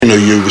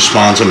You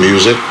respond to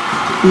music.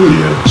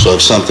 Yeah. So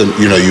if something,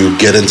 you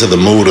get into the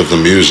mood of the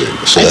music.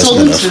 So I that's told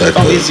going him to affect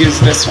to always use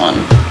this one.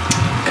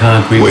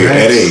 Concrete Wait,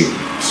 Reps. at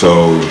 8.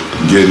 So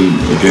getting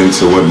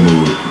to what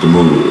mood? The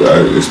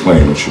mood.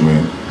 Explain what you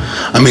mean.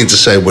 I mean to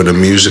say when the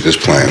music is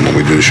playing when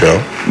we do the show.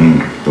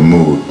 The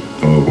mood.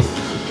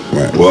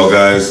 Right. Well,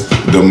 guys,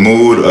 the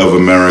mood of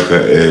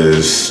America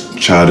is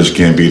Childish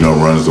Gambino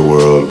runs the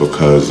world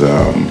because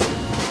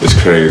it's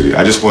crazy.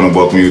 I just want to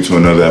welcome you to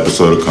another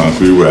episode of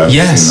Concrete Reps.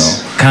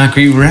 Yes,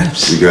 Concrete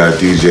Reps. We got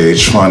DJ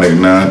Tronic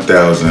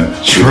 9000.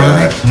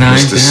 Tronic 9000.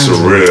 Mr.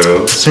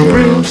 Surreal. You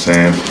know what I'm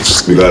saying?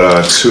 We got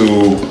our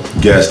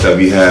 2 guests that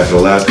we had for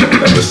the last couple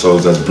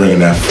episodes that's bringing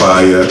that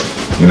fire.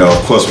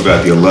 Of course, we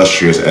got the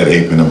illustrious Ed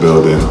Ape in the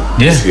building.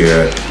 Yeah. He's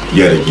here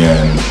yet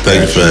again.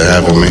 Thank you for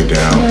having me.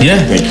 Down. Yeah.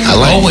 Thank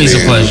you. Always a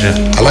pleasure.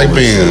 I like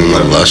being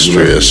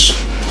illustrious.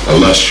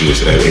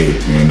 Illustrious Ed Ape,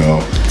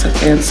 It's a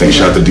fancy Thanks,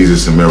 shout out to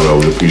Jesus and Miro.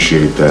 We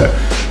appreciate that.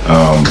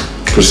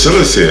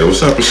 Priscilla's here.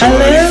 What's up, Priscilla?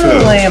 Hello, How you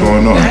feel? I What's am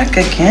going on? back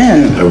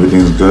again.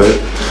 Everything's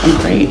good?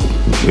 I'm great.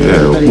 Yeah.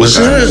 Everybody's Was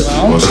there- doing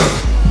well. What's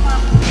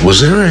up?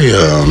 Was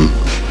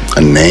there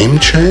a name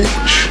change?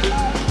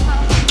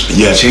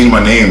 Yeah, I changed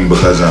my name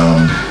because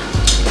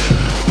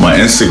my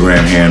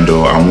Instagram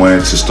handle, I'm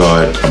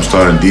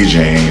starting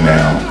DJing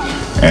now,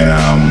 and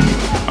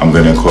I'm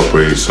gonna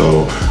incorporate.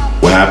 So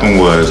what happened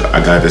was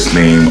I got this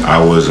name.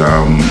 I was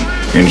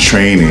in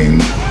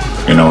training,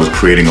 and I was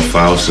creating a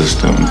file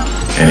system,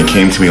 and it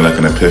came to me like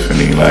an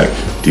epiphany, like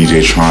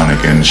DJ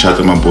Tronic. And shout out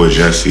to my boy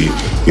Jesse.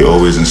 He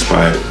always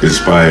inspired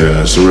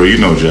Surreal. You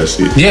know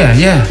Jesse. Yeah.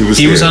 He was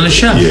was on the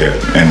show. Yeah,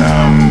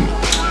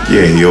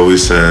 and he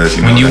always says,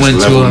 When you that's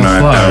went to level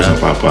 9,000,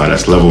 Florida. Papa.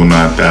 That's level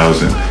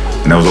 9,000,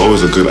 and that was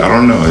always a good. I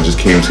don't know. It just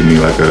came to me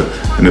like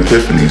an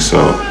epiphany. So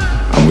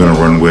I'm gonna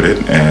run with it,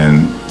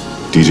 and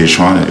DJ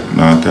Tronic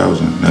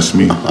 9000. That's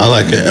me. I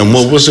like it. And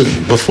what was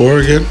it before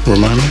again?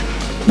 Remind me.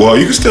 Well,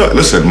 you can still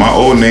listen. My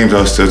old names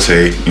I'll still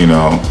take.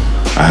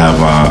 I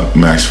have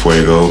Max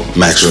Fuego.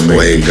 Max Still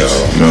make Fuego.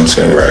 beats, you know what I'm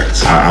saying?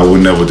 Correct. I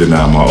would never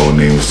deny my old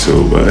names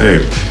too. But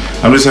hey,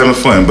 I'm just having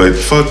fun. But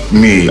fuck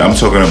me. I'm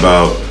talking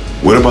about.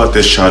 What about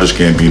this Childish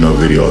Gambino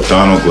video,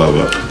 Donald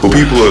Glover?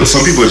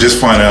 Some people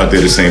just find out they're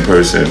the same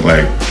person.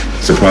 Like,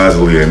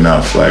 surprisingly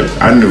enough, like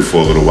I knew for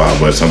a little while,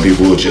 but some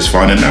people were just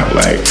finding out.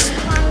 Like,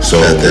 so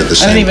That they're the I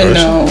same didn't even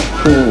person. know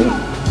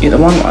who either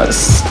one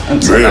was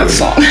until Really? that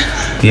song.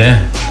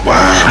 Yeah. wow.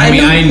 I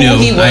knew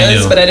who he was, I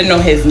knew. but I didn't know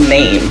his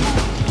name.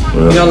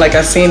 Like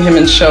I seen him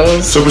in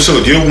shows. So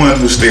Priscilla, you're one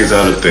who stays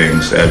out of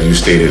things, as you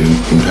stated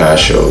in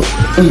past shows.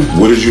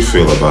 What did you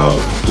feel about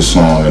the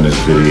song and this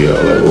video?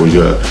 Like, what was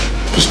your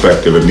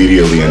perspective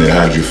immediately, and then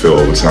how did you feel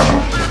over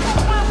time?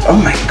 Oh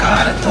my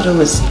God, I thought it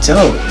was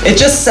dope. It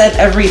just said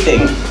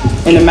everything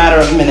in a matter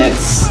of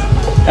minutes.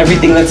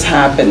 Everything that's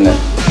happened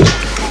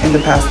in the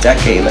past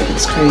decade, like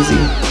it's crazy.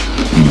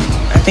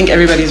 I think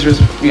everybody's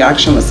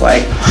reaction was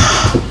like,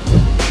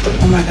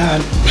 oh my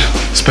God.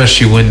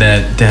 Especially when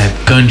that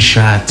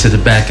gunshot to the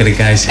back of the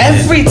guy's head.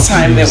 Every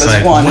time there was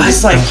like, one, it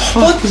was like,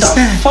 what was the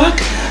that?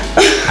 fuck?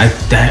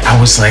 I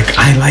was like,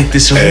 I like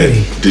this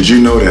already. Ed, did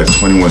you know that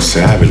 21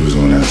 Savage was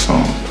on that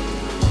song?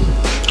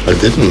 I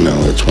didn't know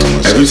it's one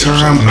of Every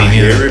time I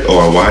hear it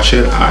or I watch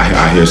it,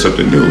 I hear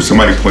something new.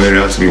 Somebody pointed it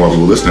out to me while we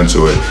were listening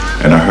to it,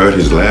 and I heard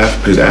his laugh,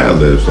 his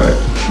ad-libs, like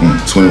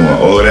 21,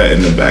 all of that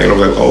in the back, and I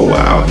was like, oh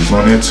wow, he's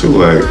on there too.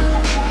 Like,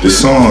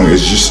 this song it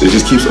just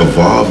keeps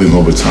evolving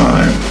over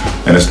time,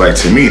 and it's like,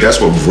 to me,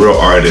 that's what real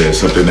art is,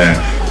 something that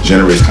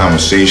generates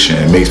conversation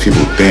and makes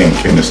people think,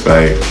 and it's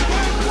like,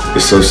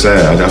 it's so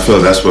sad. I feel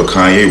that's what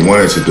Kanye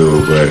wanted to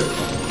do, but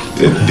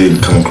it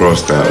didn't come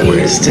across that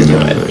way. used to do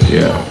it.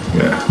 Yeah.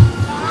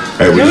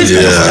 Hey, You always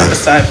gotta Yeah. step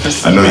aside for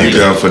I know somebody. you're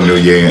down for New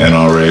Year and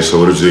NRA, so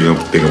what did you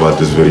think about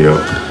this video?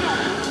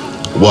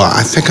 Well,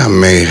 I think I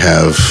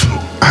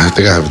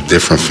have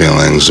different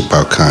feelings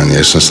about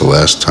Kanye since the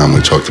last time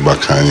we talked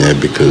about Kanye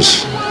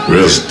because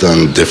Really? he's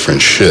done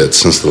different shit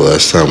since the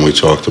last time we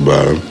talked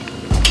about him.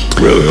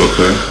 Really?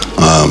 Okay.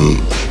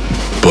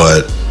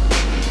 But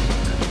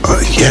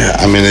yeah,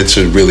 I mean, it's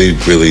a really,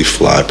 really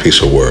fly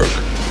piece of work.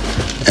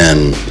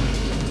 And,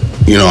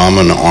 I'm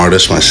an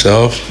artist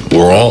myself.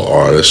 We're all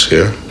artists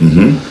here.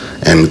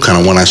 Mm-hmm. And kind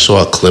of when I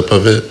saw a clip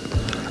of it,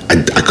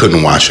 I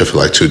couldn't watch it for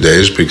like 2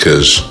 days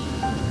because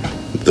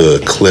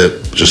the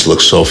clip just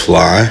looked so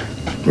fly.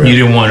 You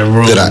didn't want to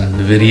ruin Did I-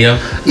 the video?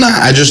 Nah,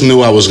 I just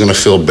knew I was going to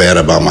feel bad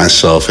about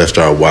myself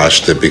after I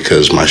watched it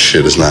because my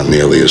shit is not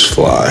nearly as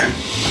fly.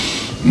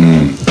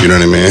 You know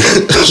what I mean?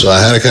 So I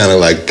had to kind of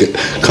like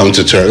come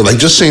to terms. Like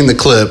just seeing the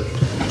clip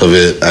of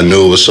it, I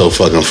knew it was so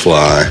fucking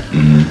fly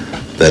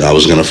that I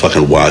was going to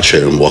fucking watch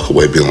it and walk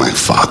away being like,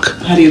 fuck.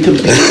 How do you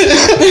compete?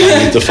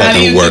 I need to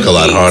fucking work a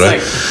lot harder.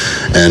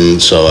 It's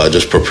And so I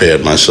just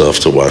prepared myself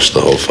to watch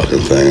the whole fucking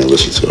thing and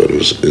listen to it.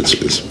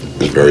 It's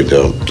very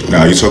dope.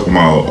 Now, you talking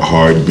about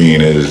Hard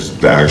Being as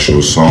the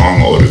actual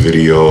song or the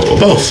video? Or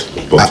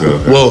Both.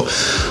 Well,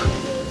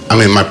 I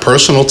mean, my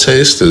personal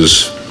taste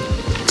is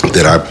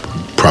that I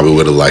probably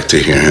would have liked to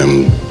hear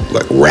him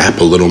like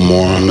rap a little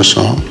more on the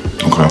song.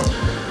 Okay.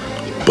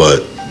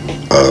 but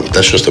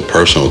that's just a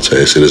personal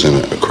taste. It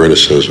isn't a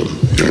criticism.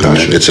 You know what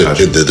I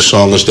mean? The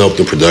song is dope.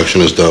 The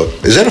production is dope.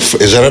 Is that a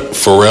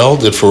Pharrell?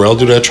 Did Pharrell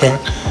do that track?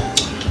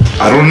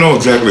 I don't know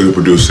exactly who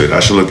produced it. I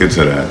should look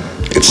into that.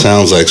 It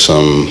sounds like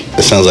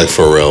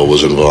Pharrell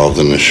was involved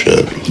in this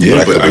shit.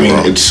 Yeah, but I mean,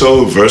 it's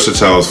so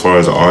versatile as far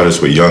as an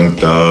artist with Young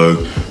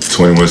Thug,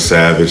 21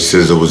 Savage,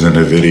 SZA was in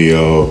the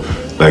video.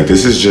 Like,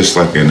 this is just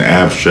like an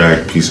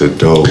abstract piece of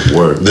dope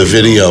work. The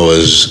video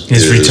is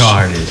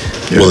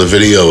retarded. Yeah. Well, the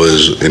video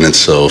is in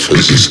itself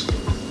is,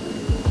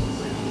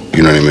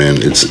 you know what I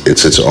mean?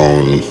 It's its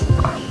own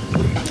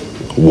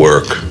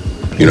work.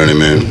 You know what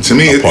I mean? To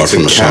me, it's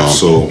a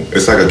capsule.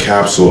 It's like a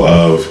capsule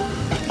of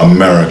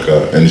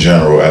America in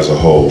general as a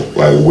whole.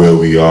 Like where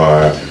we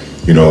are,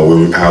 you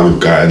know, how we've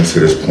gotten to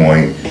this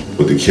point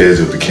with the kids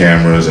with the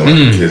cameras and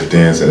the kids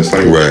dancing. It's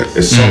like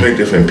it's so many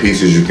different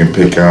pieces you can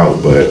pick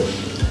out, but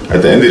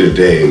at the end of the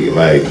day,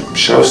 like,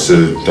 shouts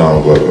to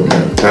Donald Glover,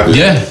 man.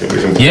 Yeah.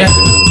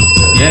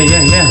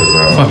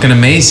 Fucking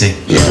amazing.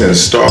 He's in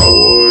Star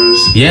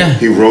Wars. Yeah.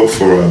 He wrote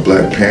for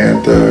Black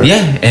Panther.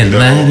 Yeah,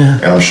 Atlanta.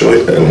 And I'm sure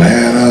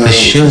Atlanta. The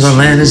shows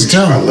Atlanta's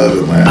dope. I love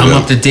Atlanta. I'm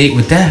up to date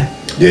with that.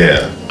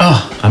 Yeah.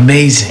 Oh,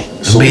 amazing.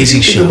 So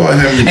amazing show.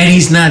 And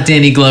he's not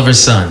Danny Glover's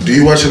son. Do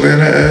you watch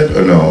Atlanta, Ed,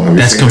 or no?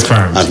 That's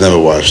confirmed. I've never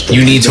watched it.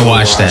 You need to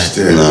watch that.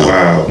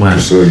 No. Wow.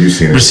 Priscilla, you've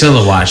seen it.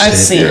 Priscilla watched I've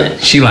seen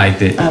it. She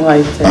liked it. I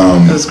liked it.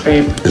 It was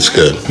great. It's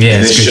good. Yeah,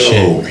 in it's this good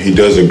show, shit. he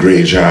does a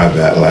great job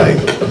at,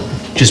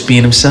 like, just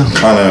being himself.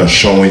 Kind of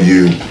showing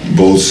you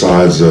both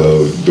sides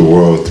of the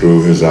world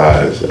through his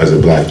eyes as a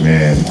black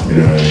man, you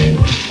know what I mean?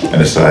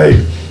 And it's like,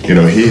 you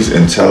know, he's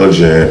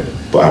intelligent,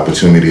 but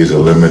opportunities are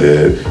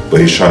limited,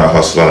 but he's trying to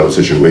hustle out of a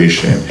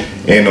situation.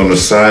 And on the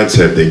side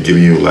set, they give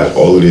you like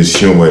all of this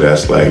humor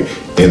that's like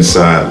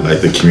inside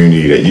like the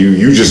community that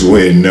you just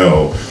wouldn't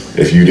know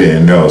if you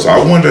didn't know. So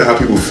I wonder how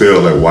people feel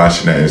like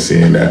watching that and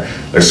seeing that.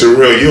 Like,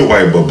 Surreal, you're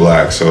white but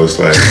black, so it's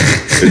like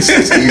it's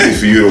easy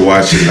for you to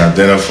watch it and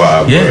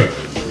identify. Yeah. But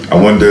I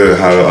wonder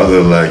how the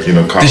other, like, you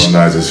know,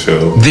 colonizers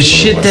feel. The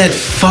shit that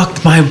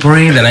fucked my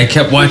brain that I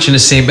kept watching the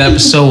same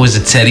episode was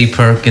the Teddy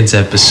Perkins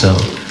episode.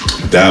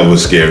 That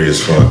was scary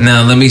as fuck.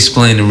 Now, let me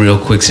explain the real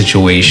quick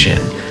situation.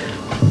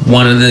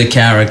 One of the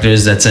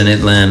characters that's in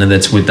Atlanta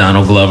that's with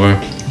Donald Glover,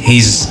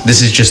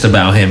 this is just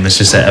about him. It's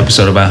just an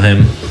episode about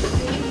him.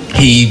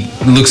 He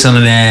looks on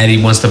an ad.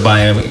 He wants to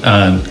buy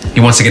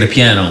he wants to get a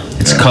piano.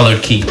 It's a color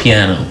key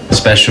piano,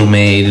 special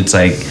made.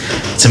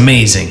 It's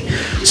amazing.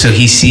 So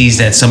he sees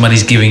that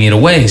somebody's giving it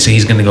away. So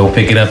he's gonna go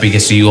pick it up. He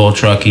gets the U-Haul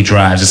truck. He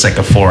drives. It's like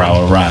a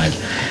 4-hour ride.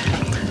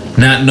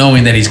 Not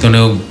knowing that he's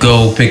gonna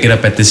go pick it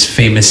up at this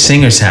famous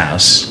singer's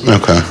house.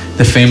 Okay.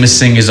 The famous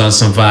singer's on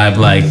some vibe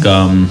like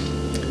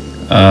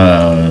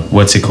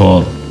what's it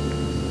called?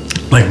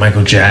 Like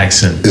Michael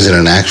Jackson. Is it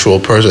an actual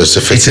person? It's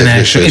a fictitious. It's an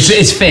actual.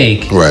 It's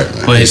fake. Right.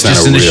 But it's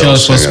just in the show.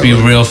 It's supposed to be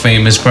a real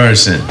famous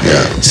person.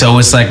 Yeah. So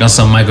it's like on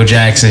some Michael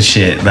Jackson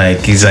shit. Like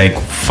he's like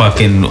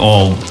fucking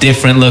all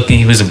different looking.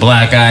 He was a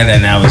black guy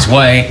that now he's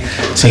white.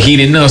 So he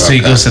didn't know. So he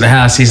goes to the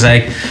house. He's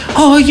like,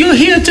 "Oh, you're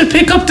here to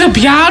pick up the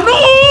piano?"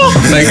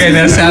 Like, and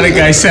that's how the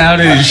guy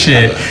sounded and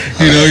shit.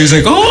 You know, he's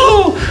like,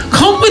 "Oh,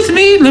 come with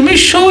me. Let me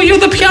show you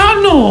the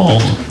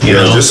piano." You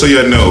know? Just so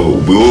you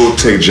know, we will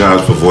take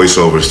jobs for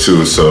voiceovers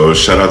too. So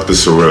shout out to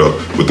Surreal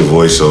with the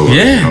voiceover.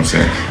 Yeah, you know what I'm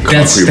saying?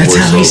 That's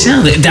how he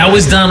sounded. That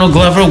was Donald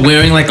Glover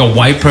wearing like a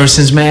white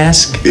person's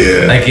mask.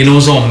 Yeah, like it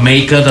was all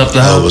makeup up the.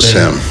 That was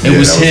him. It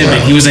was him,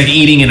 and he was like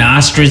eating an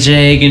ostrich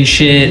egg and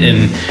shit,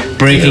 and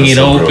breaking it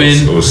open.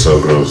 Gross. It was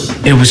so gross.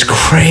 It was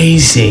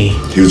crazy.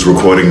 He was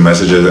recording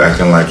messages,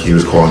 acting like he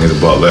was calling his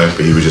butler,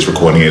 but he was just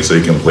recording it so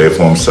he can play it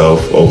for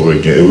himself over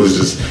again.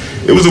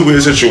 It was a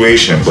weird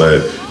situation,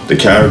 but the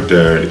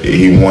character,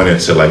 he wanted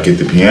to like get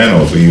the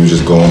piano, so he was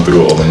just going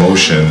through all the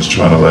motions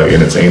trying to like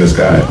entertain this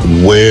guy.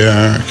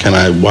 Where can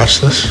I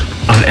watch this?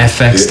 On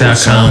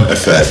FX.com.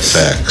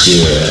 FX.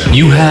 Yeah.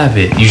 You have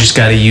it. You just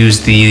got to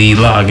use the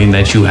login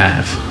that you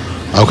have.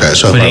 Okay,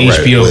 so for the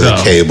HBO with Go.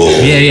 The cable.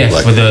 Yeah,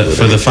 like,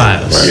 for the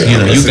files. Right. You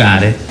know, you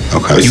got it.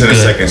 Okay. It's in the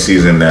second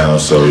season now,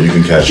 so you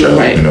can catch up.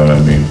 Right. You know what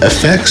I mean?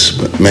 FX.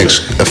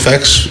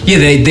 Yeah,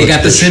 they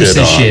got the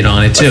Simpsons shit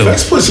on it too.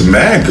 FX puts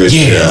mad good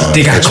shit on. Yeah,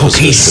 they got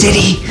Cocaine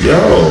City.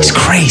 Yo, it's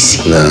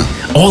crazy. Yeah.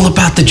 All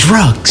about the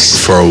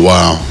drugs. For a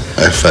while,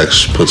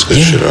 FX puts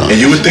good shit on. And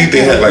you would think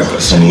they had like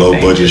some low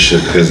budget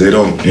shit because they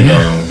don't, you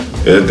know.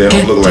 They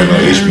don't look like no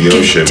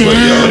HBO shit, but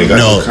yo, they got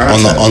some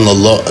content. on the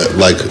low,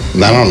 like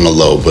not on the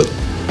low, but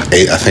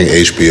I think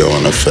HBO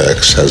and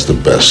FX has the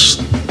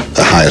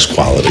highest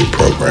quality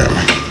programming.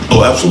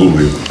 Oh,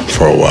 absolutely.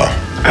 For a while.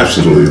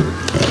 Absolutely.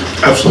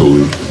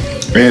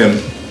 And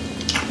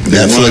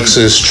Netflix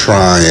is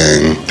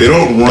trying. They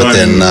don't run, but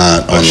they're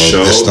not on the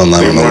show. They're still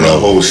not they on the run low. a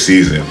whole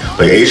season.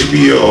 Like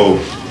HBO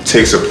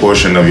takes a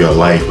portion of your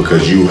life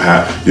because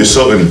you're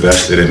so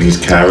invested in these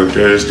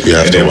characters you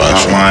have and to their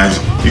watch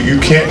plotlines. You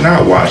can't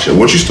not watch it.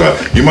 Once you start,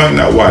 you might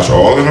not watch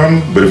all of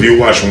them, but if you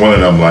watch one of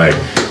them, like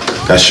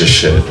that's your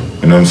shit.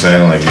 You know what I'm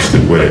saying? Like, you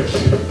stick with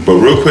it. But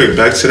real quick,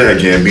 back to that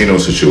Gambino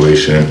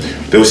situation.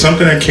 There was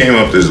something that came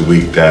up this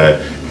week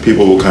that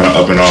people were kind of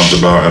up in arms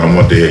about, and I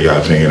want to hear your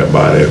opinion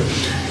about it.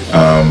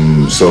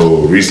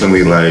 So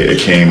recently, like, it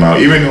came out,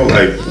 even though,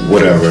 like,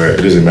 whatever, it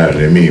doesn't matter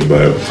to me,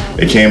 but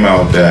it came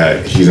out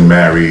that he's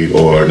married,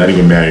 or not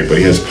even married, but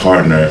his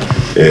partner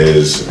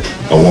is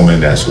a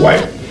woman that's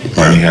white.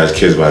 And he has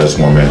kids by this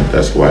woman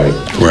that's white.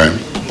 Right.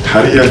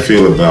 How do y'all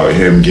feel about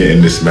him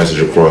getting this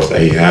message across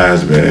that he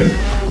has been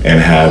and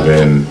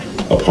having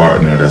a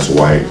partner that's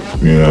white,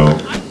 you know?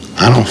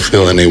 I don't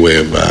feel any way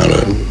about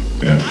it.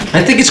 Yeah.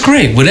 I think it's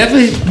great.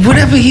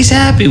 Whatever he's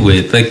happy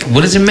with. Like,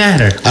 what does it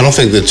matter? I don't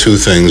think the two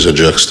things are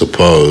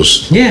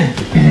juxtaposed. Yeah.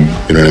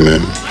 You know what I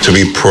mean? To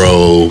be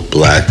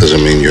pro-black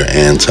doesn't mean you're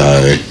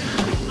anti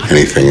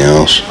anything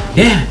else.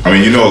 Yeah. I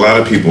mean, you know, a lot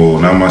of people,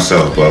 not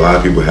myself, but a lot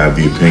of people have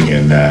the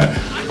opinion that,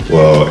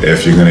 well,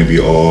 if you're going to be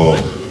all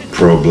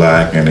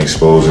pro-black and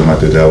exposing like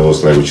the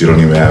devil's, like, but you don't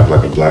even have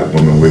like a black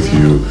woman with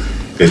you,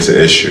 it's an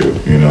issue,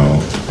 you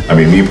know? I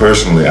mean, me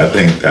personally, I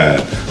think that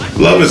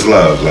love is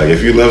love. Like,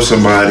 if you love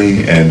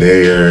somebody and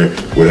they're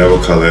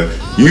whatever color,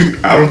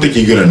 I don't think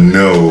you're gonna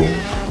know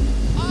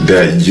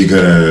that you're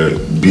gonna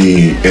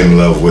be in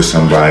love with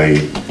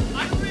somebody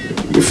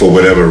for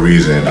whatever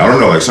reason. I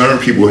don't know, like, certain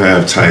people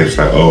have types,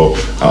 like, oh,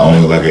 I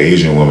only like an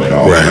Asian woman, or I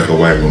only like a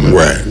white woman.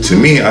 Right. To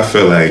me, I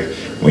feel like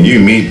when you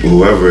meet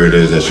whoever it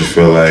is that you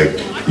feel like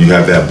you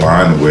have that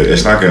bond with,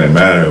 it's not gonna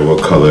matter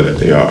what color that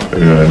they are.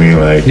 You know what I mean?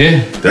 Like,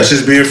 yeah. That's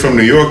just being from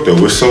New York, though.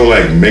 We're so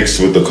like mixed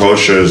with the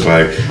cultures.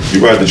 Like,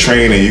 you ride the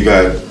train and you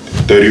got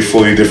 30,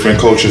 40 different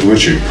cultures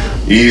with you,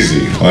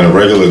 easy on a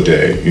regular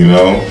day. You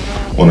know,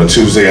 on a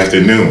Tuesday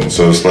afternoon.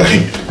 So it's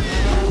like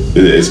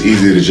it's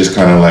easy to just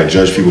kind of like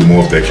judge people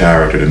more off their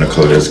character than the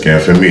color of their skin.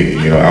 For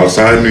me, you know,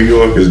 outside New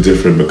York is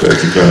different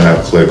because you're gonna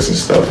have cliques and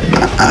stuff. You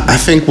know? I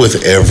think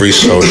with every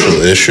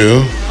social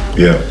issue,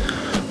 yeah.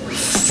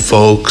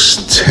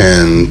 Folks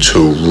tend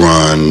to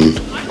run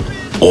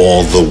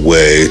all the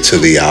way to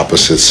the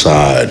opposite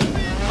side.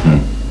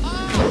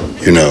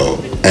 You know,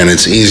 and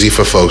it's easy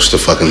for folks to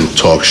fucking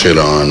talk shit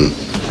on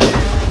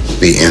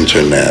the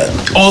internet.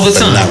 All the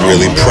time. But not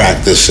really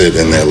practice it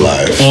in their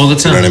life. All the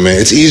time. You know what I mean?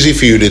 It's easy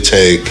for you to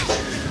take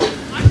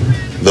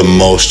the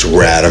most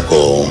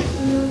radical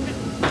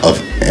of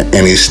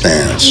any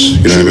stance,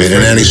 you know what I mean?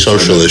 In any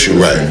social issue,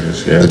 right?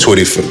 The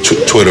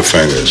Twitter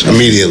fingers.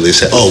 Immediately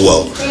say, oh,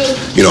 well,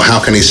 you know, how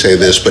can he say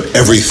this, but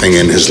everything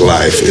in his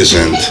life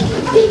isn't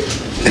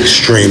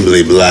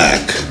extremely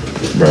black?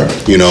 Right.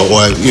 You know,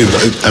 or, you know,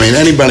 I mean,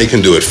 anybody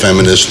can do it.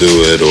 Feminists do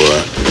it,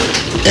 or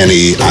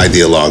any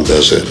ideologue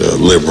does it, a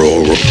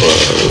liberal,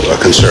 a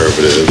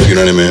conservative, you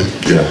know what I mean?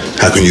 Yeah.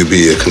 How can you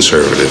be a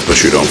conservative,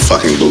 but you don't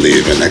fucking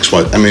believe in X,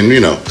 Y? I mean,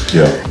 you know.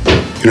 Yeah.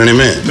 You know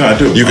what I mean? No, I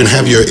do. You can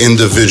have your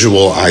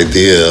individual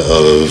idea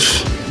of,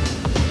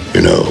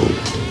 you know,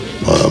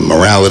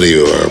 morality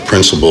or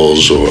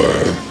principles or,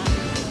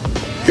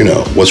 you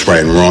know, what's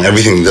right and wrong.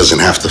 Everything doesn't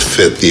have to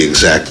fit the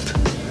exact,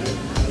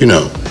 you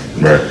know.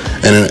 Right.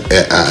 And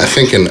I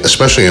think,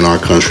 especially in our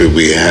country,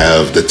 we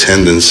have the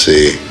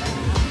tendency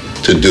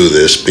to do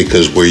this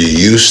because we're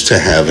used to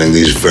having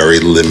these very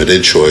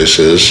limited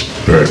choices.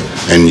 Right.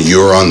 And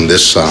you're on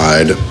this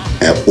side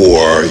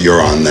or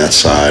you're on that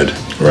side.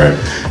 Right.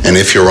 And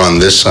if you're on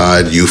this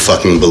side, you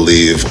fucking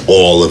believe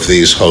all of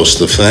these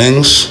host of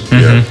things.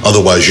 Mm-hmm.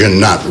 Otherwise, you're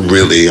not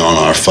really on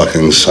our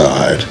fucking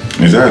side.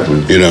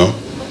 Exactly. You know?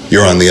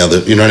 You're on the other,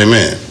 you know what I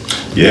mean?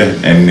 Yeah,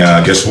 and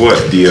guess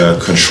what? The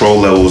control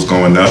level is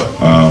going up.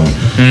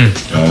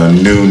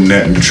 New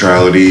net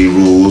neutrality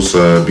rules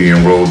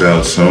being rolled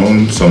out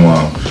soon. So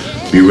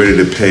be ready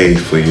to pay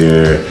for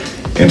your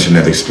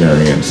internet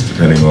experience,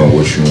 depending on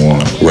what you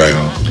want. Right.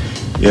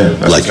 Yeah.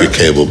 That's like your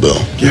cable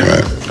bill. Yeah,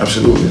 right.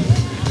 Absolutely.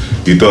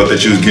 You thought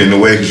that you was getting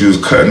away because you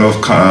was cutting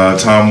off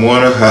Time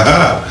Warner?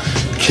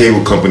 Ha-ha.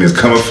 Cable company is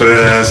coming for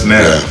that ass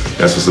now. Yeah.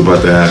 That's what's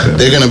about to happen.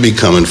 They're going to be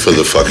coming for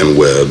the fucking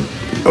web.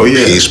 Oh,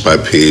 yeah. Piece by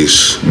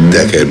piece,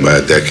 decade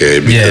by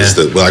decade. Because,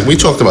 like, we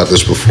talked about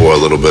this before a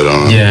little bit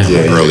on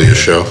an earlier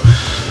show.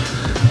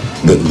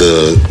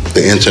 The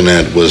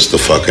internet was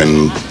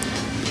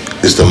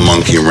is the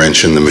monkey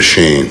wrench in the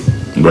machine.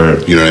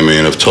 Right. You know what I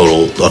mean? Of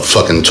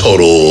fucking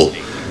total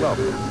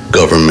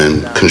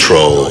government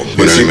control. You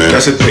know what I mean?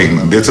 That's the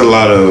thing. There's a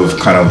lot of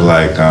kind of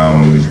like,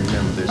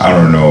 I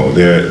don't know,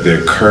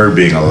 they're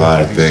curbing a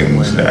lot of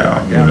things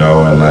now, you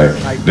know, and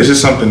like, this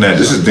is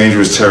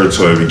dangerous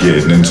territory we're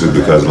getting into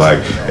because, like,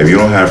 if you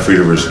don't have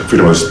freedom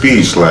of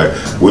speech, like,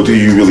 what do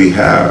you really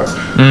have?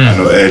 I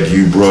know, Ed,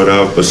 you brought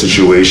up a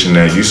situation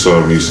that you saw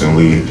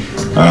recently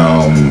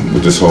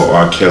with this whole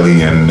R.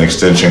 Kelly and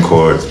extension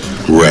cord.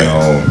 Right.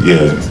 You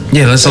know,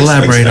 yeah, let's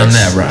elaborate on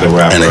that,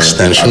 Rob. An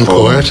extension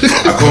cord?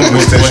 I call him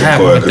extension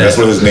cord because that's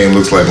what his name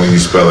looks like when you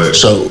spell it.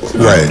 So,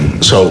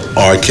 so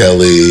R.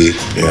 Kelly,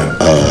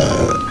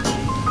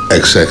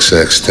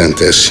 XXX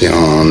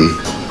Tentacion,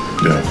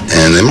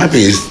 and there might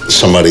be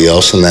somebody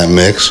else in that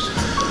mix,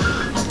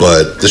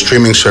 but the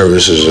streaming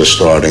services are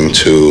starting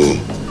to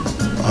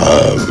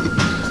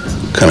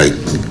kind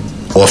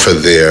of offer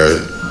their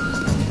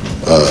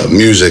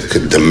music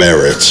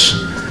demerits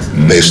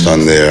based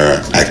on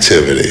their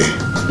activity,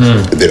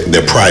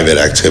 their private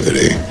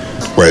activity,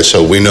 right?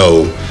 So we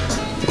know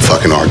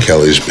fucking R.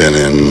 Kelly's been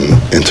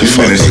into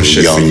fucking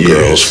young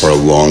girls for a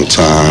long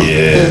time.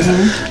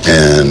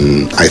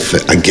 And I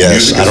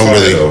guess I don't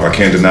really. Though. I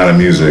can't deny the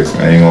music.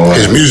 I ain't gonna lie.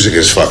 His music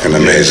is fucking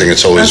amazing.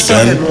 It's always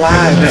been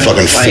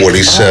fucking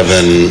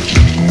 47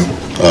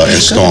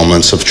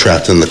 installments of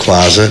Trapped in the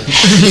Closet.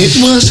 It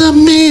was a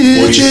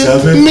midget.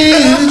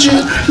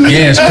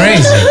 Yeah, it's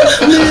crazy.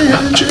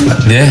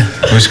 Yeah,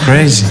 it was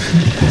crazy.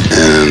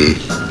 And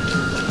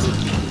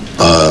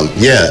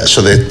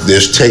so they're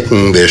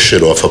taking their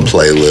shit off a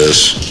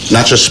playlist,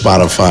 not just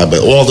Spotify, but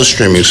all the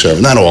streaming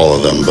services, not all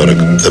of them, but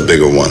the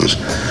bigger ones,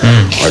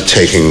 are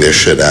taking their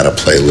shit out of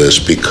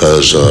playlist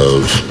because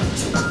of,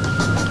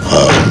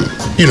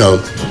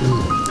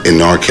 in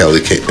R.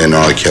 Kelly's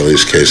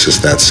case, it's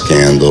that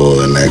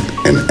scandal and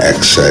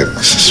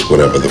XX,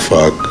 whatever the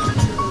fuck.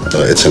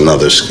 It's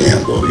another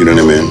scandal, you know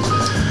what I mean?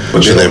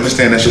 But they don't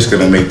understand that's just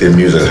going to make their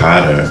music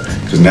hotter.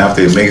 Because now if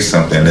they make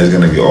something, there's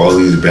going to be all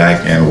these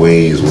back-end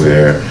ways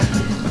where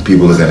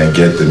people are going to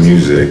get the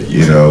music,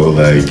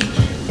 like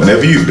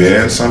whenever you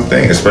ban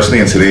something, especially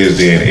in today's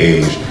day and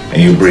age,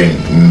 and you bring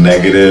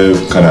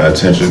negative kind of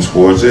attention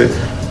towards it,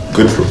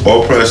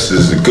 all press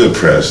is good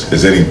press,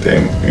 is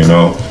anything,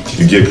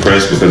 You get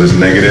press because it's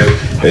negative,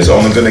 it's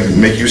only going to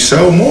make you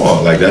sell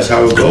more. Like, that's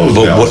how it goes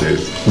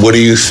nowadays. What do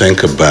you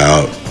think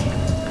about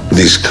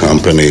these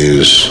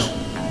companies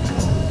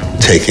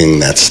taking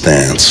that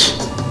stance?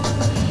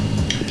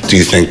 Do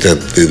you think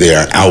that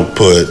their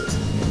output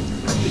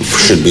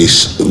should be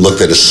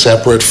looked at as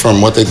separate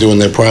from what they do in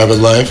their private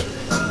life?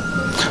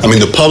 I mean,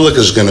 the public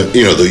is gonna,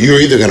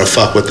 you're either gonna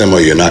fuck with them or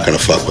you're not gonna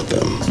fuck with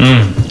them,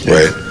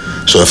 right?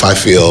 So if I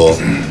feel,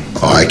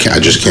 I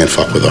just can't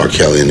fuck with R.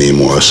 Kelly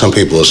anymore. Some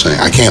people are saying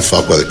I can't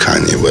fuck with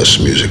Kanye West's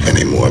music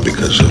anymore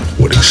because of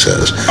what he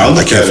says.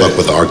 I can't fuck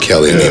with R.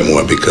 Kelly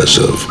anymore because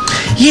of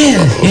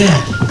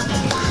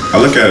I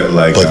look at it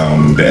like the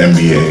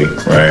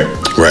NBA, right?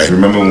 Right.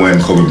 Remember when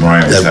Kobe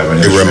Bryant was having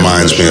his It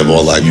reminds me of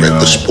all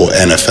the sport,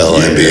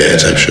 NFL, NBA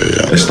type shit.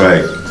 Yeah. It's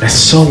like that's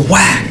so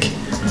whack.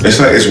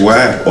 It's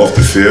whack off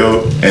the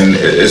field, and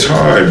it's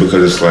hard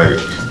because it's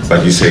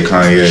like you say,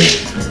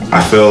 Kanye.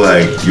 I feel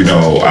like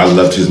I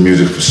loved his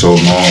music for so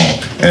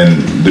long,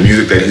 and the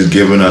music that he's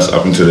given us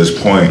up until this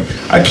point,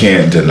 I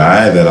can't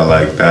deny that I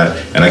like that,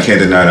 and I can't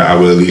deny that I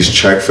would at least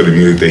check for the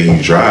music that he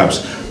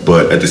drops.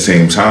 But at the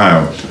same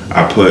time,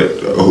 I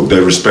put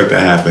the respect I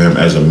have for him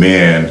as a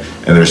man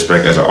and the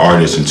respect as an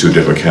artist in two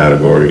different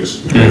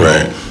categories.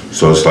 Right.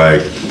 So it's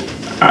like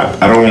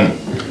I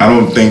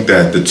don't think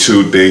that the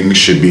two things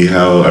should be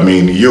held. I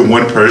mean, you're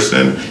one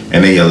person,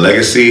 and then your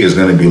legacy is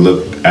going to be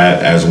looked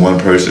at as one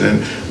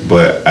person.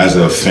 But as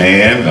a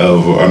fan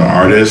of an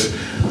artist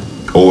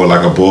or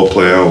like a ball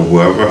player or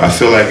whoever, I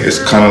feel like it's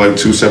kind of like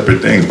two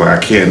separate things. But I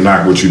can't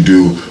knock what you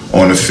do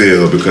on the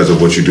field because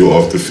of what you do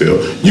off the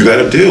field. You got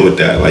to deal with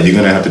that. Like, you're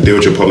going to have to deal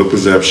with your public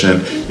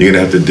perception. You're going to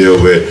have to deal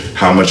with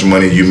how much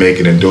money you make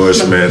in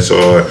endorsements,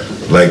 or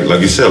like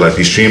you said, like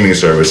these streaming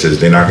services,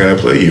 they're not going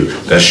to play you.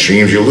 That's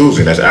streams you're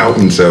losing. That's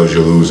album sales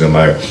you're losing.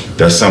 Like,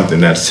 that's something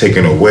that's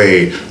taken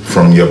away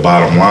from your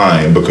bottom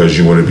line because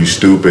you want to be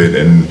stupid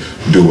and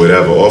do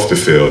whatever off the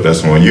field.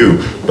 That's on you.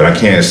 But I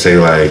can't say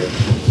I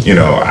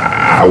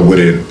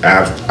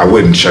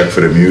wouldn't check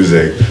for the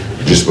music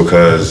just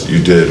because you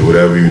did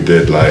whatever you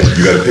did. Like,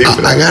 you gotta pay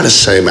for that. I gotta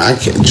say, man, I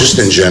can't, just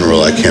in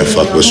general, I can't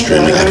fuck with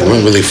streaming. I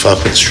don't really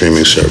fuck with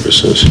streaming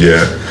services.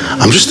 Yeah.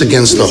 I'm just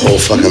against the whole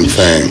fucking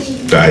thing.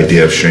 The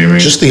idea of streaming?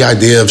 Just the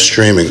idea of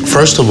streaming.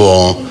 First of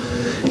all,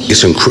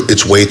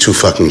 it's way too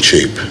fucking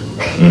cheap.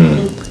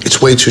 It's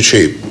way too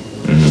cheap.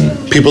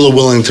 People are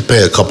willing to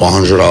pay a couple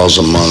 $100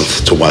 a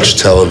month to watch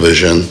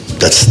television.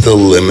 That's still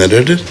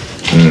limited.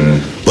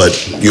 But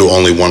you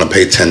only want to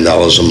pay $10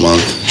 a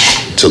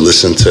month to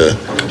listen to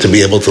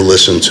be able to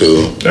listen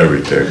to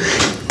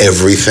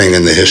everything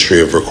in the history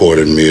of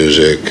recorded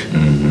music.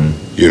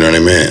 You know what I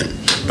mean?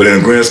 But in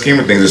the grand scheme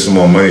of things, it's some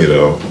more money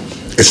though.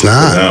 It's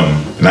not.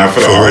 Not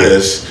for the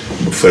artists,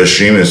 but for the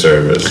streaming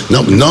service.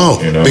 No,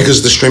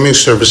 because the streaming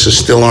services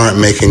still aren't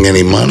making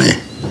any money.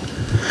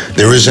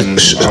 There isn't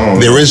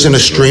a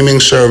streaming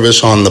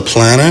service on the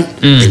planet,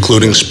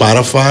 including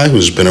Spotify,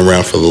 who's been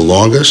around for the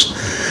longest,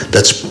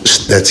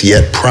 that's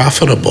yet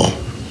profitable.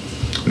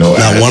 No,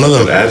 not one of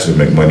them. Ads would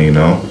make money,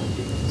 no?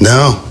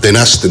 No, they're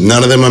not.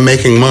 None of them are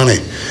making money.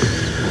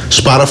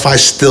 Spotify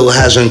still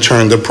hasn't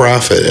turned a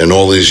profit in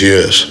all these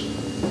years.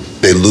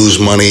 They lose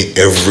money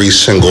every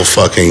single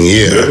fucking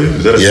year. Really?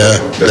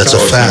 That's a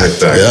fact.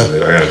 Yeah, I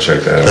gotta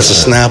check that out. That's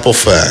a Snapple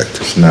fact.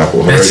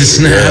 That's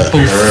a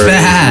Snapple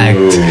fact.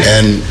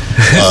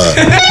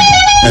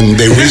 And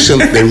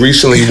they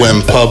recently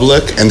went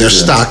public, and their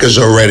stock is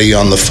already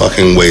on the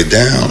fucking way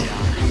down.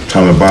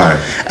 Time to buy.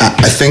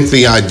 I think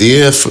the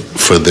idea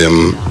for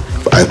them,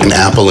 and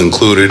Apple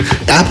included,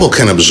 Apple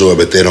can absorb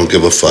it. They don't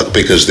give a fuck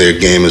because their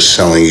game is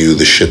selling you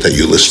the shit that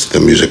you listen to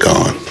the music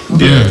on.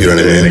 Yeah, you know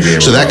what I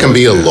mean? So that can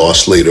be a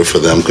loss leader for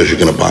them because you're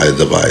going to buy a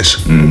device.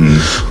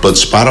 But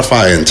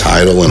Spotify and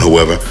Tidal and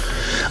whoever,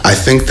 I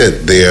think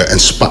that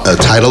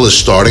Tidal is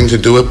starting to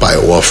do it by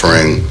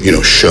offering,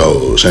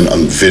 shows and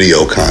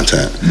video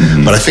content.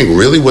 But I think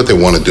really what they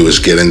want to do is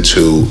get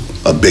into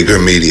a bigger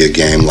media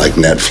game like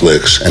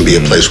Netflix and be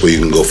a place where you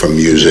can go for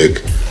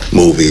music,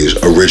 movies,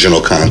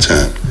 original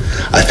content.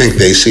 I think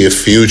they see a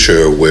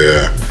future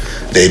where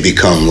they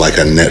become like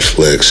a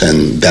Netflix,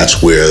 and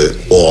that's where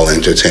all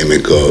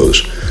entertainment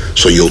goes.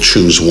 So you'll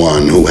choose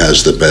one who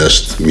has the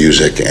best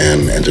music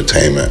and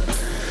entertainment.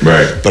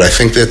 Right. But I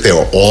think that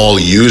they're all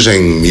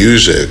using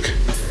music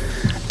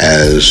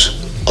as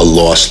a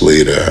loss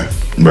leader.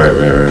 Right.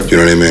 You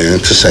know what I mean?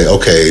 To say,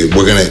 okay,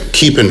 we're going to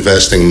keep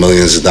investing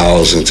millions of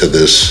dollars into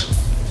this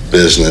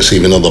business,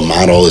 even though the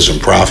model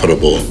isn't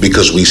profitable,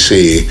 because we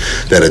see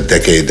that a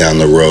decade down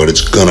the road,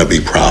 it's going to be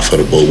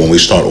profitable when we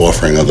start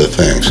offering other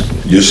things.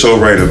 You're so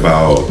right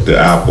about the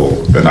Apple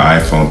and the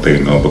iPhone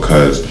thing, though,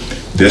 because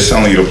they're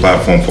selling you the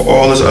platform for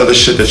all this other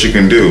shit that you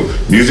can do.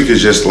 Music is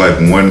just like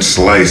one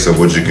slice of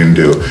what you can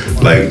do.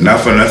 Like,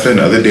 not for nothing,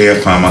 the other day I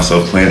found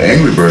myself playing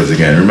Angry Birds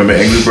again. Remember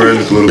Angry Birds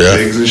with little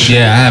pigs and shit?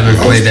 Yeah, I haven't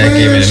played that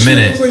game in a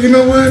minute. I was like, you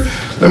know what?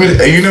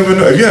 And you never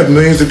know. If you have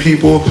millions of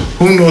people,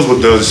 who knows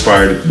what they'll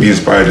be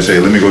inspired to say,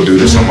 let me go do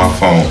this on my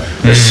phone.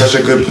 It's such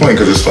a good point,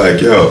 because it's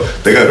like, yo,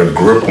 they got a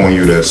grip on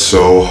you that's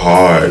so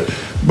hard.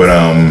 But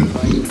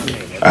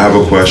I have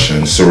a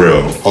question.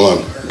 Surreal. Hold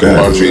on.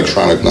 RG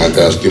Tronic Not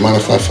Guys, do you mind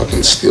if I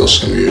fucking steal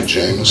some of your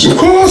James? Of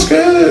course,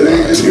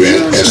 guys. You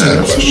answer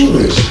that question,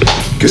 please.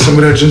 Get some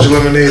of that ginger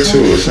lemonade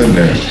too. What's in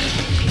there?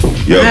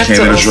 Yo,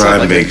 Canada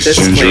Dry makes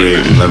ginger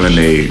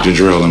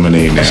ale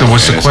lemonade now. So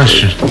what's the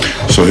question?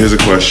 So here's a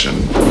question.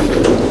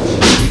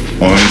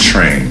 On a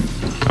train.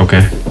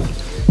 Okay.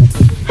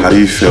 How do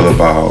you feel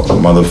about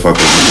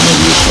motherfuckers looking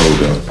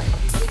over your shoulder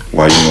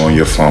while you're on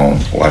your phone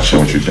watching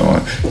what you're doing?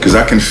 Because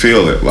I can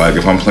feel it. Like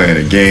if I'm playing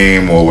a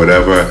game or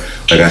whatever,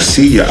 like I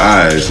see your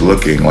eyes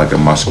looking like at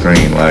my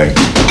screen. Like,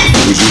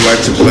 would you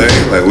like to play?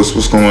 Like,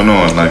 what's going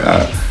on? Like,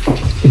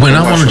 when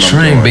I'm on a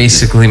train,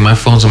 basically my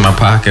phone's in my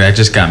pocket. I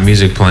just got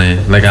music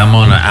playing. Like I'm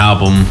on an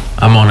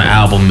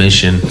album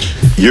mission.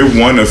 You're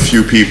one of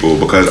few people,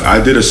 because I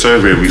did a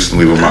survey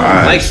recently with my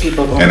eyes,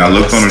 and I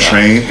looked on a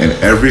train, and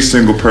every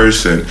single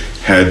person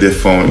had their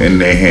phone in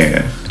their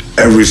hand.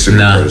 Every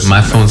single person.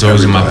 My phone's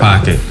always in my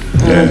pocket.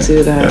 I don't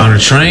do that. On a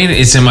train,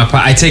 it's in my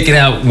pocket. I take it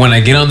out when I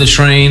get on the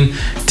train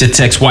to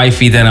text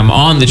wifey that I'm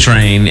on the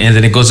train, and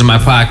then it goes in my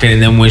pocket,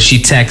 and then when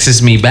she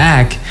texts me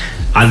back,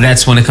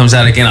 that's when it comes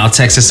out again. I'll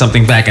text her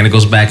something back, and it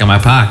goes back in my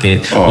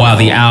pocket while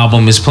the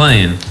album is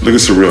playing. Look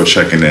at Surreal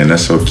checking in.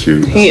 That's so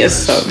cute. He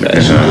is so good.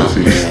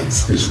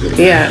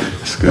 Yeah.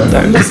 It's good.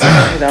 I'm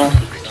sorry, though.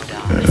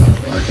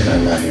 Why can I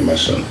not hear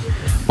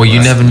myself? Well, you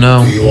never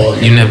know.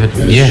 You never.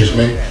 Yeah. Just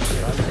me?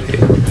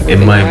 It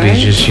might be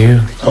just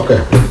you. Okay.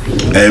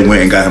 Ed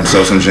went and got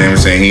himself some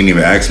Jameson. He didn't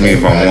even ask me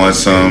if I want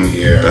some.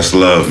 That's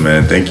love,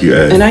 man. Thank you,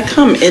 Ed. And I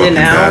come in and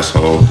out.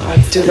 Asshole. I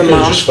do the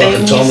mom Just fucking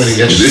things. told me to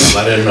get you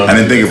some. I didn't know. I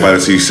didn't think about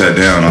it till you sat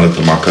down. I looked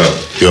at my cup.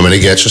 You want me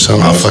to get you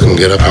some? I'll fucking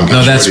get up and get No,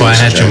 you that's why I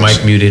had your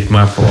mic muted.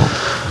 My fault.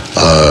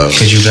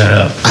 Because you got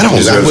up. I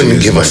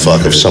wouldn't give a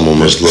fuck if someone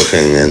was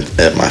looking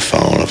at my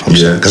phone.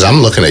 Because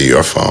I'm looking at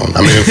your phone.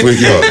 I mean, if we're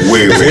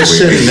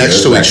sitting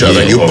next to each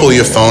other, and you pull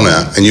your phone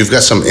out, and you've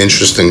got some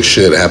interesting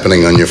shit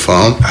happening on your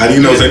phone. How do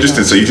you know it's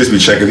interesting? So you just be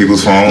checking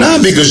people's phones? No,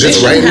 because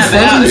it's right in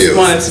front of you.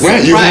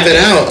 Right, you have it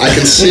out. I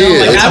can see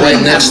it. It's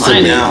right next to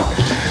me.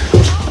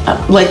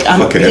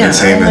 Fucking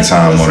entertainment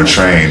time on a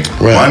train.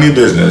 Right. Mind your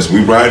business.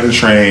 We ride the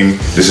train.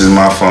 This is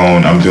my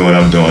phone. I'm doing.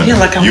 Yeah,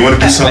 like you want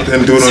to do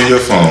something? Do it on your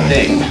phone.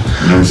 Thing. You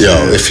know what I'm Yo,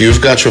 saying? if you've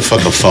got your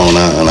fucking phone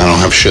out and I don't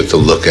have shit to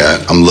look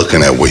at, I'm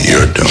looking at what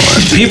you're doing.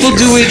 People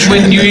do it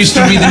when you used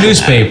to read the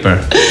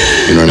newspaper.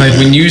 You know what I Like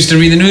mean? when you used to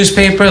read the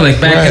newspaper,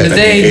 like back in the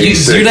day,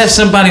 you'd have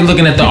somebody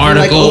looking at the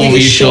article over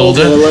your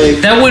shoulder.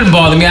 That wouldn't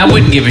bother me. I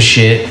wouldn't give a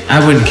shit.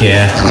 I wouldn't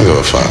care. I don't give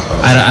a fuck.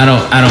 I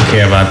don't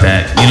care about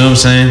that. You know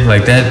what I'm saying?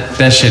 Like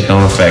that shit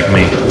don't affect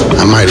me.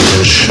 I might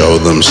even show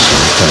them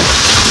something.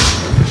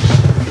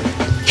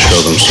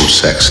 Show them some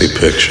sexy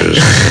pictures.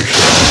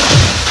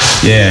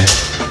 Yeah.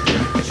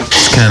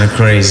 It's kind of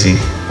crazy.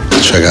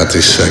 Check out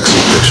these sexy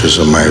pictures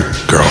of my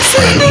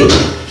girlfriend.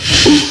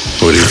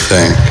 What do you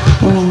think?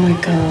 Oh my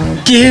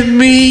God. Give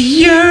me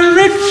your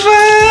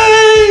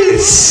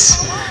advice.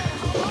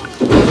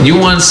 You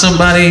want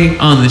somebody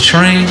on the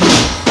train,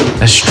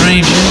 a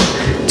stranger,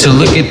 to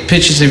look at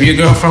pictures of your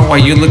girlfriend while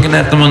you're looking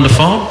at them on the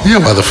phone? Yeah,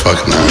 why the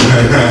fuck not?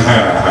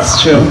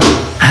 That's true.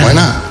 Why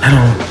not?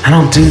 I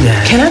don't do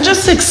that. Can I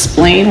just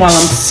explain while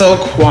I'm so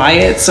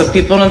quiet so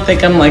people don't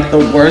think I'm like the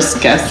worst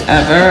guest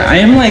ever? I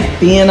am like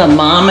being a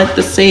mom at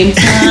the same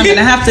time, and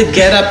I have to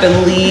get up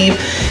and leave,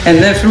 and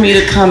then for me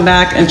to come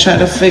back and try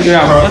to figure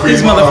out what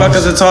these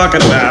motherfuckers are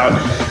talking about.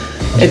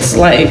 It's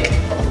like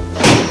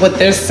what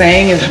they're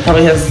saying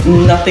probably has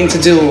nothing to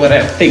do with what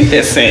I think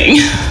they're saying.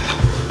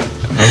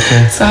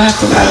 Okay. So I have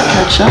to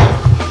catch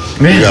up.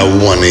 You got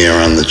 1 year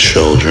on the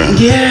children.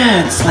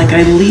 Yeah, it's like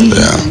I leave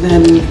and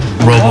then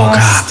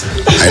RoboCop.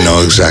 I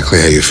know exactly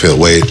how you feel.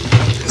 Wait,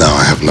 no,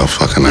 I have no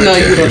fucking idea. No,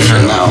 you don't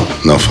even know.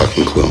 No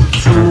fucking clue.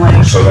 So I'm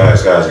like, So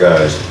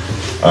guys.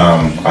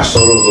 I saw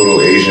those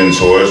little Asian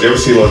tours. You ever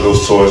see like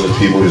those tours of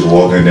people just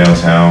walking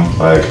downtown,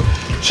 like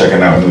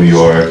checking out New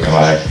York, and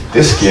like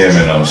they're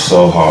scamming them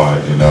so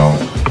hard, you know?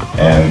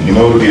 And you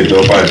know what would be a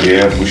dope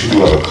idea? We should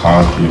do like a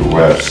Concrete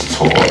Reps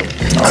tour.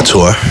 You know? A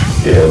tour?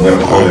 Yeah, we're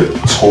gonna call it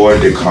Tour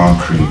de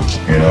Concrete,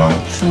 you know?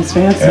 sounds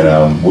fancy.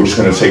 And we're just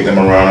gonna take them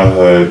around the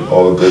hood,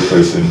 all the good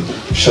places,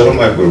 and show them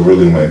like what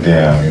really went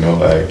down, you know?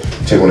 Like,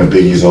 take one of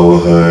Biggie's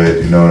old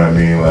hood, you know what I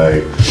mean?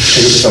 Like,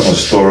 take it to some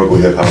historical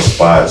hip hop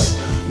spots,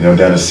 you know,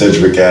 down to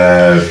Sedgwick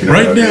Ave, you know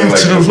Right what I mean? now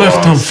Like to the in left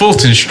on Bronx.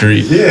 Fulton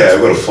Street Yeah,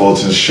 go to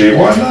Fulton Street,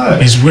 why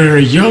not? is where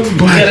a young You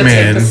black gotta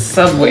man. take the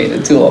subway to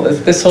do all this.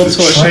 This whole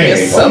tour should be a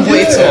Train.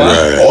 subway Yeah. tour.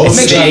 Right. All It's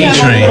the the time. A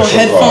train. Little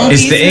headphone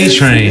It's the A pieces.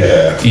 train.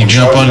 Yeah. You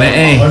jump on the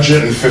A.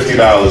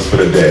 $150 for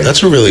the day.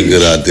 That's a really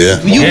good idea.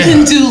 You Yeah.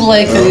 can do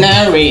like the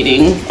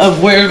narrating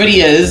of where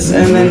everybody is,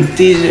 and then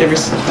DJ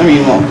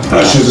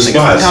choose the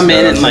spots. come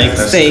in and like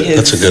That's- say his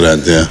That's a good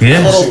idea.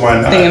 Yeah. little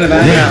Why not? thing in the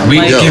Yeah. background. We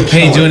like, get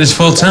paid doing this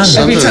full time.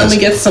 every time we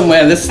get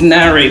somewhere, this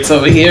narrates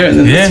over here, and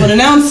then Yeah. this one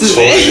announces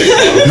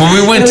it. When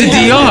we went to We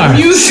have DR,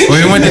 music.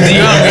 when we went to DR,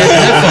 we had the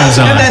headphones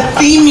And on. that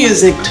theme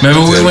music.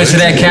 Remember we went to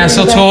that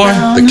castle tour?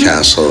 The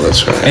castle,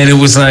 that's right. And it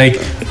was like,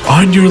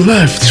 on your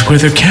left is where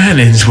the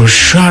cannons were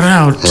shot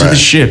out to the Right.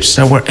 ships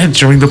that were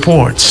entering the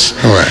ports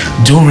Right.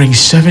 during You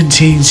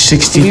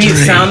 1763.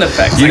 need sound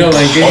effects. You know,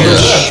 like, On the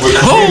left, where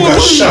Kareem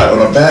got shot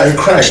on a bad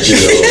crack deal.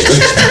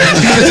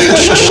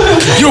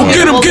 yo,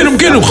 get him, get him,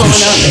 get him. Going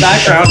out in the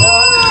background.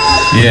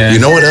 Yeah. You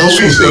know what else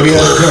was Maybe big?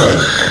 had a gun.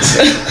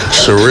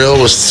 Surreal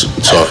was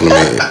talking to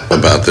me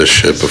about this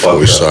shit before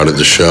we started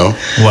the show.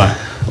 What?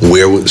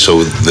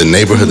 So the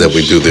neighborhood that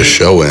we do this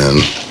show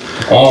in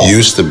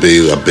used to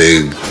be a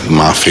big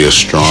mafia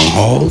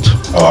stronghold.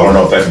 Oh, I don't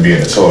know if that can be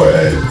in a tour,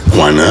 Ed.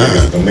 Why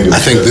not? Them niggas I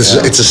think shut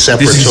down. it's a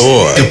separate This is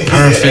tour. the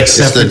perfect It's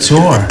the- separate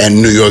tour.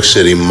 And New York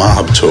City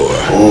mob tour.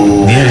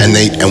 Yeah.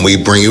 And we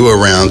bring you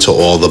around to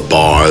all the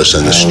bars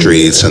and the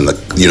streets and the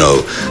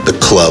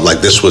club.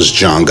 Like this was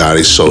John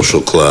Gotti's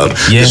social club.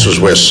 Yeah. This was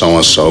where so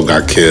and so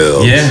got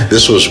killed. Yeah.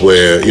 This was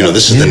where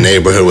this is the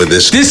neighborhood where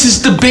this. This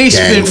is the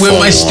basement Gang where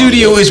my form,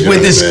 studio is, you where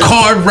know this what I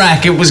mean? card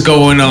racket was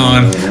going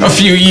on a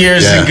few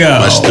years ago.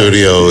 My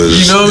studio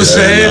is. You know what I'm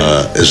saying?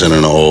 Is in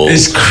an old.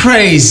 It's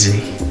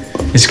crazy.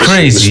 It's The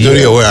crazy.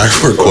 studio where I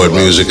record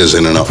music is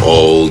in an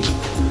old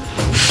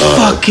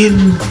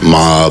Fucking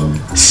mob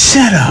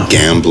setup.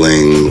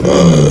 gambling.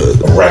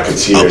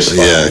 Racketeer spot.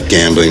 Yeah,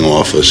 gambling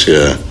office.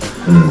 Yeah.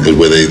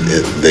 Where they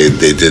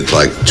did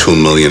like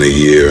 $2 million a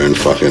year in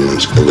fucking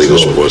illegal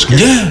sports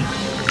games. Yeah.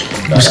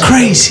 It was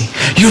crazy.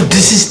 Yo,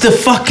 this is the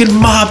fucking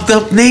mobbed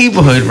up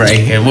neighborhood right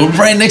here. We're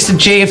right next to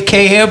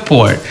JFK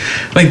Airport.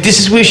 Like, this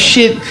is where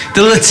shit,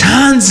 the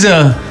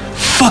Lufthansa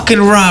fucking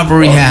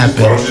robbery Why happened.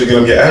 don't you just give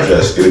them your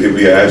address? Give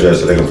me your address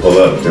so they can pull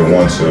up if they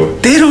want to.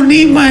 They don't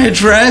need my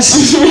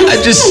address.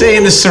 I just say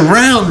in the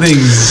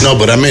surroundings. No,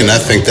 but I mean, I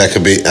think that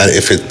could be,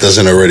 if it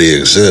doesn't already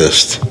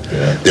exist,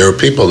 Yeah. there are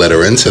people that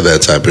are into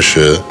that type of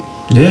shit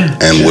Yeah.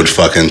 and would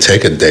fucking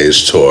take a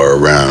day's tour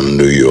around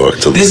New York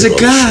to There's a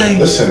look at all this guy. shit.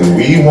 Listen,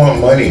 we want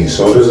money,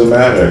 so it doesn't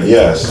matter.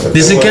 Yes. If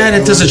There's they a want guy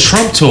that does a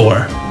Trump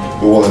tour.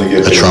 We're willing to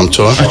get A Trump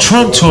tour? A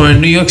Trump tour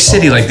in New York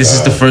City. Like, this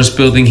is the first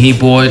building he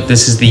bought.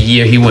 This is the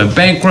year he went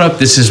bankrupt.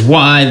 This is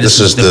why. This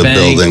is the bank.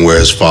 building where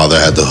his father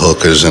had the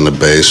hookers in the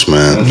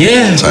basement.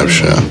 Yeah. Type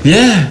shit.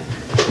 Yeah.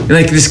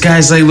 Like, this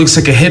guy's like, looks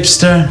like a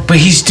hipster, but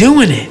he's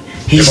doing it.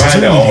 He's They're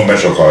buying doing their it. own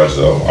Metro cards,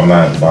 though. I'm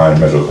not buying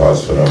Metro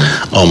cards for them.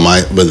 Oh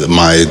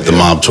the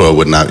mob tour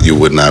you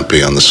would not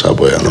be on the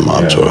subway on the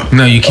mob Yeah. tour.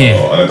 No, you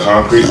can't. On the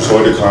concrete,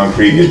 tour de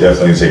concrete, you're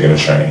definitely taking a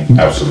train.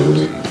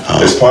 Absolutely.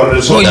 It's part of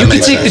the tour. Well, you That could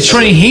makes take the sense.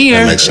 train here.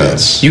 That makes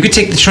sense. You could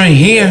take the train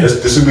here.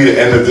 This would be the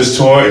end of this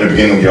tour and the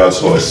beginning of your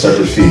tour. It's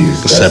separate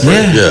fees. That's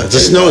Separate, Yeah.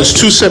 yeah. It's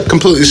two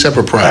completely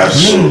separate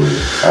prices. Absolutely.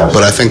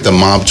 But I think the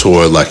mob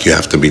tour, like, you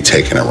have to be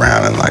taken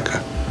around in like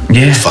a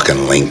Yeah.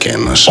 fucking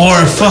Lincoln or something.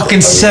 Or a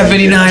fucking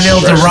 79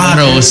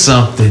 Eldorado or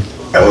something.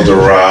 El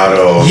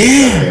Dorado.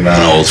 Yeah.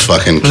 An old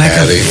fucking Like a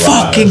caddy.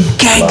 fucking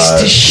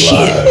gangster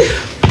shit.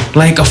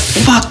 Like a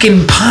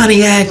fucking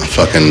Pontiac.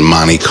 Fucking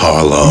Monte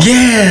Carlo.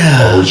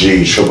 Yeah.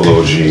 OG, triple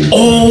OG.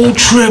 Old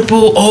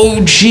triple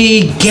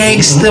OG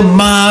gangster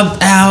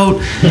mobbed out.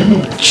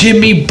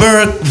 Jimmy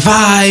Burke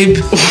vibe.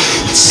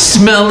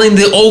 Smelling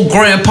the old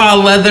grandpa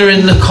leather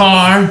in the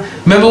car.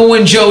 Remember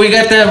when Joey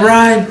got that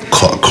ride?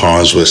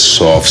 Cars with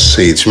soft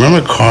seats.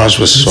 Remember cars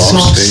with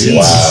soft, seats?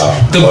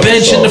 Wow. The Love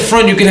bench in the soft.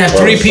 front, you could have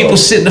Love 3 people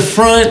soft. sit in the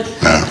front.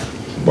 Yeah.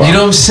 Wow. You know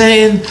what I'm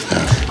saying?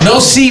 No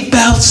seat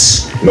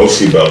belts. No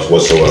seatbelts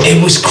whatsoever.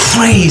 It was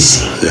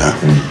crazy. Yeah.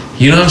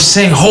 You know what I'm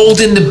saying?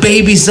 Holding the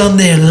babies on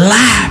their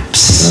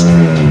laps.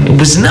 It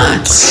was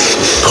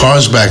nuts.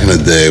 Cars back in the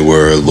day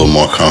were a little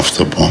more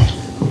comfortable.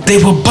 They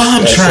were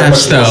bomb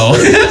traps, though.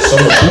 So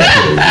much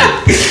more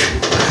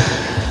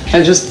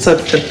I just took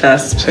the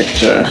best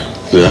picture.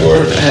 Yeah.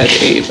 At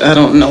 8. I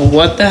don't know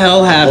what the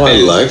hell Oh, I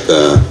happened. like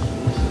that.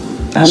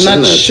 I'm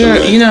Send not that to sure.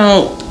 me. You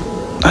know,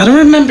 I don't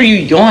remember you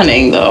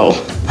yawning though.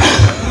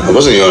 I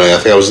wasn't yawning. I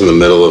think I was in the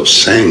middle of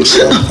saying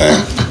something.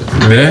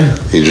 Yeah.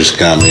 He just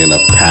got me in a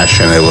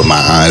passionate with my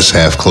eyes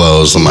half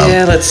closed and my.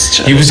 Yeah, let's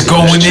try. He was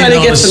going try in to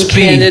on get the some speech.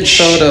 candid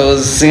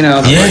photos. You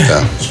know. Yeah. Like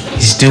that.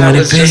 He's doing That it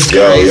was big. just-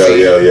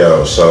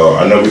 Yo. So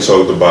I know we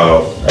talked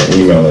about an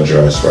email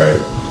address, right?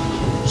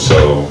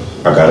 So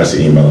I got us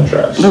an email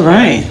address. All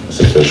right. It's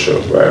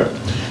official, right?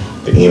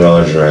 The email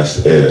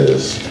address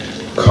is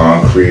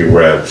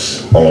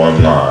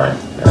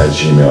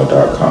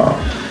concreterepsonline@gmail.com.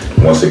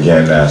 Once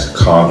again, that's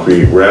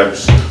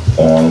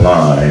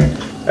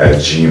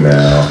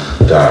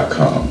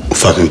concreterepsonline@gmail.com.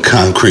 Fucking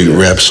concrete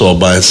reps all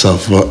by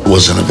itself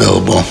wasn't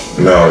available.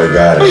 No, they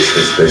got it.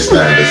 They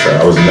snagged us.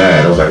 I was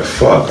mad. I was like,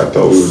 fuck, I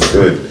thought we was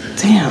good.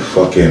 Damn.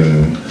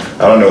 Fucking,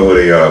 I don't know who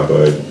they are,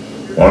 but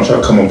why don't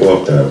y'all come up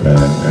off that, man? You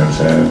know what I'm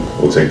saying?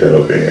 We'll take that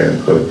up in here.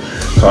 But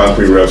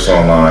Concrete Reps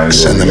Online. is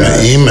what Send we them got.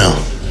 an email.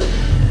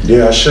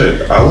 Yeah, I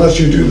should. I'll let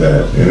you do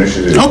that. You know what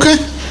you do. Okay.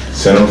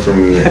 Send them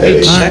from Have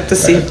you checked to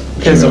see if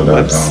there's a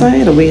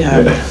website or we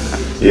have?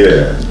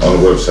 Yeah, on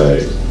the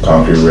website,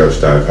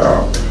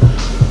 concretereps.com.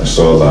 That's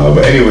all loud.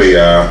 But anyway,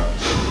 y'all,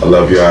 I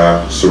love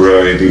y'all.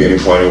 Surreal, any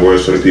pointing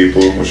words for the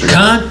people? What you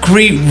got?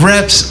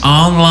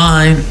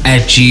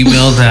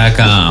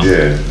 ConcreteRepsOnline@gmail.com.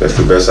 Yeah, that's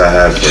the best I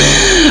had for you.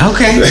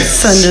 Okay.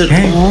 Send it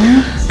Okay.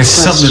 on. It's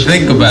something to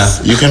think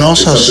about. You can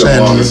also It's something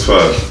long send. as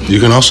fuck. You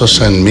can also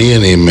send me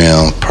an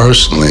email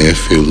personally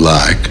if you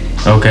like.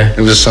 Okay.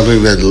 If there's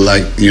something that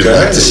you'd Go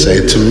like ahead, to say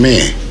yeah. to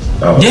me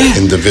Oh. Yeah,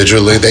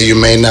 individually that you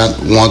may not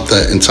want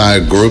the entire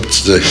group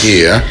to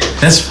hear.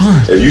 that's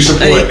fine. If you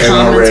support Any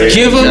comments? NRA,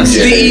 Give him Yes.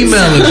 the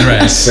email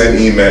address. Send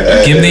email.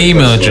 Give him the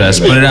email address.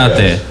 Put it out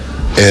there.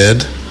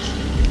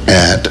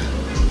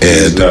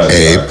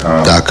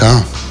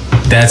 ed@edape.com.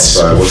 That's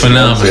Sorry, what's the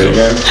phenomenal.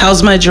 again?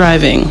 How's my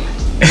driving?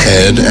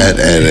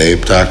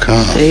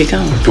 ed@edape.com. There you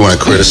go. If you want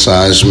to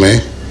criticize me,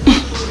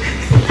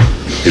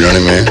 you know what I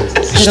mean?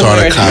 Start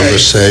a word.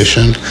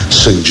 conversation,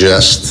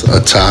 suggest a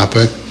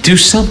topic, Do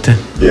something.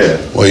 Yeah.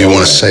 or you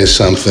want to say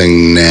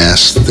something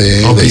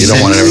nasty Oh, that you don't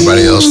want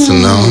everybody else to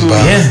know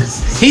about. Yeah.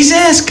 He's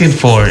asking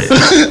for it.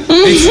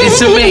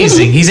 It's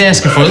amazing. He's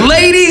asking for it.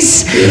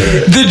 Ladies,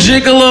 the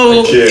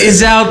gigolo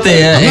is out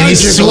there I'm and not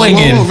he's gigolo.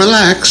 swinging.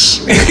 Relax.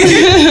 Not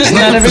For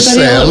everybody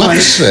sale, not for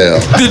else. sale.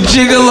 The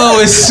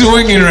gigolo is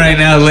swinging right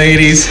now,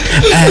 ladies.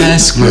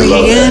 Ask I love me that. I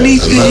love that.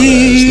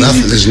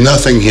 anything. There's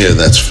nothing here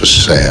that's for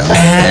sale.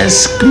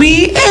 Ask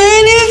me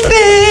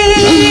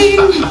anything.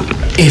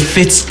 If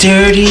it's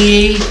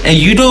dirty and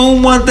you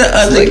don't want the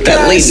other Like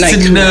that late guys night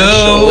to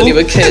commercial when you know.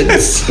 were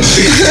kids.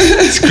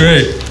 It's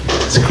great.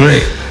 It's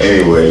great.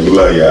 Anyway, we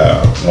love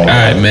y'all. All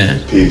right, man.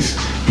 Peace.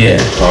 Yeah.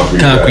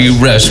 Concrete Concrete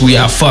reps. We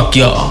out. Fuck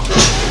y'all.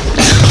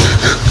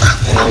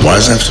 Why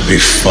does it have to be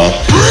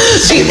fucked?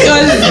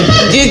 Because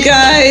you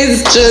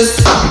guys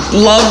just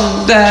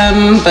love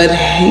them but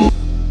hate